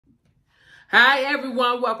Hi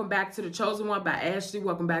everyone, welcome back to The Chosen One by Ashley.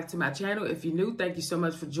 Welcome back to my channel. If you're new, thank you so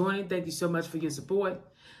much for joining. Thank you so much for your support.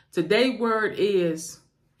 Today's word is,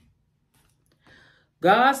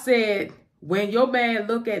 God said, when your man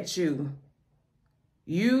look at you,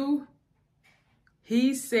 he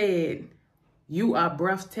said, you are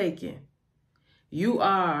breathtaking. You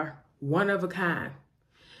are one of a kind.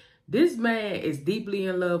 This man is deeply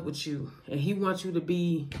in love with you and he wants you to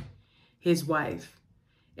be his wife.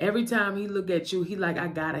 Every time he look at you, he like, I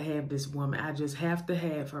gotta have this woman. I just have to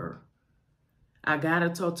have her. I gotta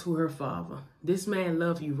talk to her father. This man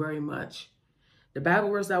loves you very much. The Bible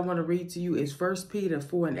verse I want to read to you is 1 Peter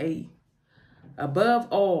 4:8. Above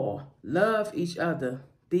all, love each other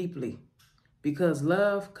deeply, because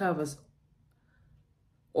love covers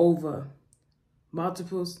over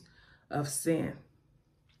multiples of sin.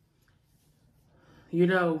 You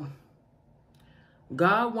know,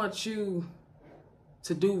 God wants you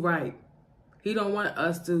to do right. He don't want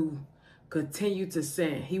us to continue to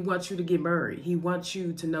sin. He wants you to get married. He wants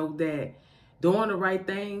you to know that doing the right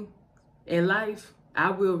thing in life, I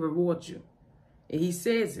will reward you. And he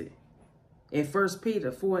says it in 1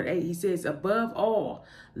 Peter 4:8. He says, above all,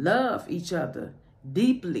 love each other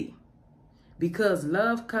deeply, because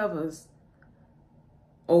love covers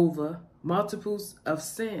over multiples of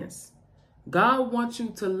sins. God wants you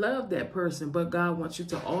to love that person, but God wants you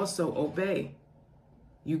to also obey.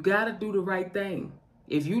 You got to do the right thing.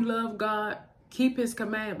 If you love God, keep his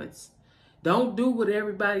commandments. Don't do what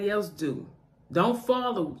everybody else do. Don't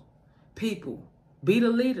follow people. Be the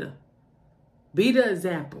leader. Be the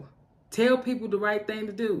example. Tell people the right thing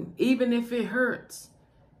to do, even if it hurts.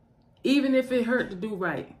 Even if it hurt to do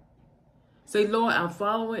right. Say, Lord, I'm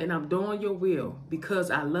following and I'm doing your will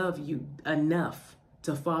because I love you enough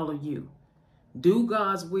to follow you. Do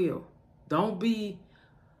God's will. Don't be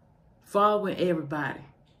following everybody.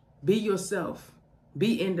 Be yourself.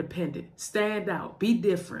 Be independent. Stand out. Be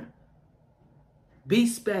different. Be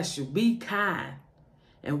special. Be kind.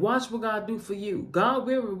 And watch what God do for you. God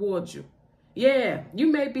will reward you. Yeah,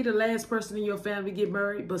 you may be the last person in your family to get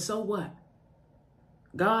married, but so what?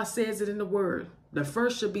 God says it in the word. The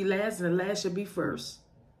first should be last and the last should be first.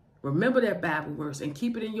 Remember that Bible verse and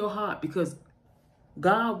keep it in your heart, because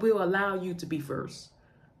God will allow you to be first.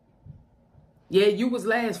 Yeah, you was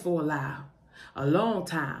last for a long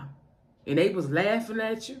time. And they was laughing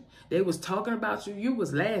at you. They was talking about you. You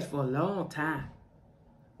was last for a long time.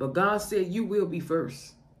 But God said you will be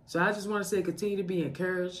first. So I just want to say, continue to be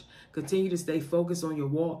encouraged. Continue to stay focused on your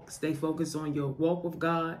walk. Stay focused on your walk with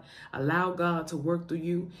God. Allow God to work through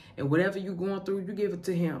you. And whatever you're going through, you give it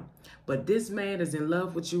to him. But this man is in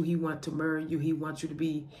love with you. He wants to marry you. He wants you to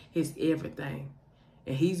be his everything.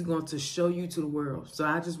 And he's going to show you to the world. So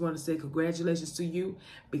I just want to say congratulations to you,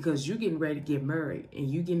 because you're getting ready to get married and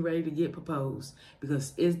you're getting ready to get proposed,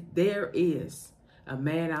 because there is a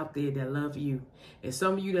man out there that loves you. And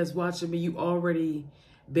some of you that's watching me, you already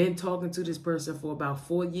been talking to this person for about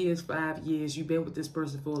 4 years, 5 years. You've been with this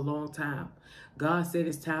person for a long time. God said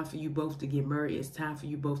it's time for you both to get married. It's time for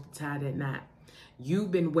you both to tie that knot. You've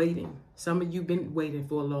been waiting. Some of you been waiting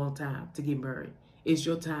for a long time to get married. It's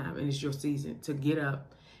your time and it's your season to get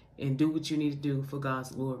up and do what you need to do for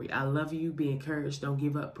God's glory. I love you. Be encouraged. Don't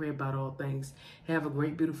give up. Pray about all things. Have a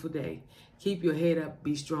great, beautiful day. Keep your head up.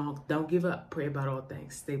 Be strong. Don't give up. Pray about all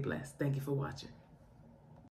things. Stay blessed. Thank you for watching.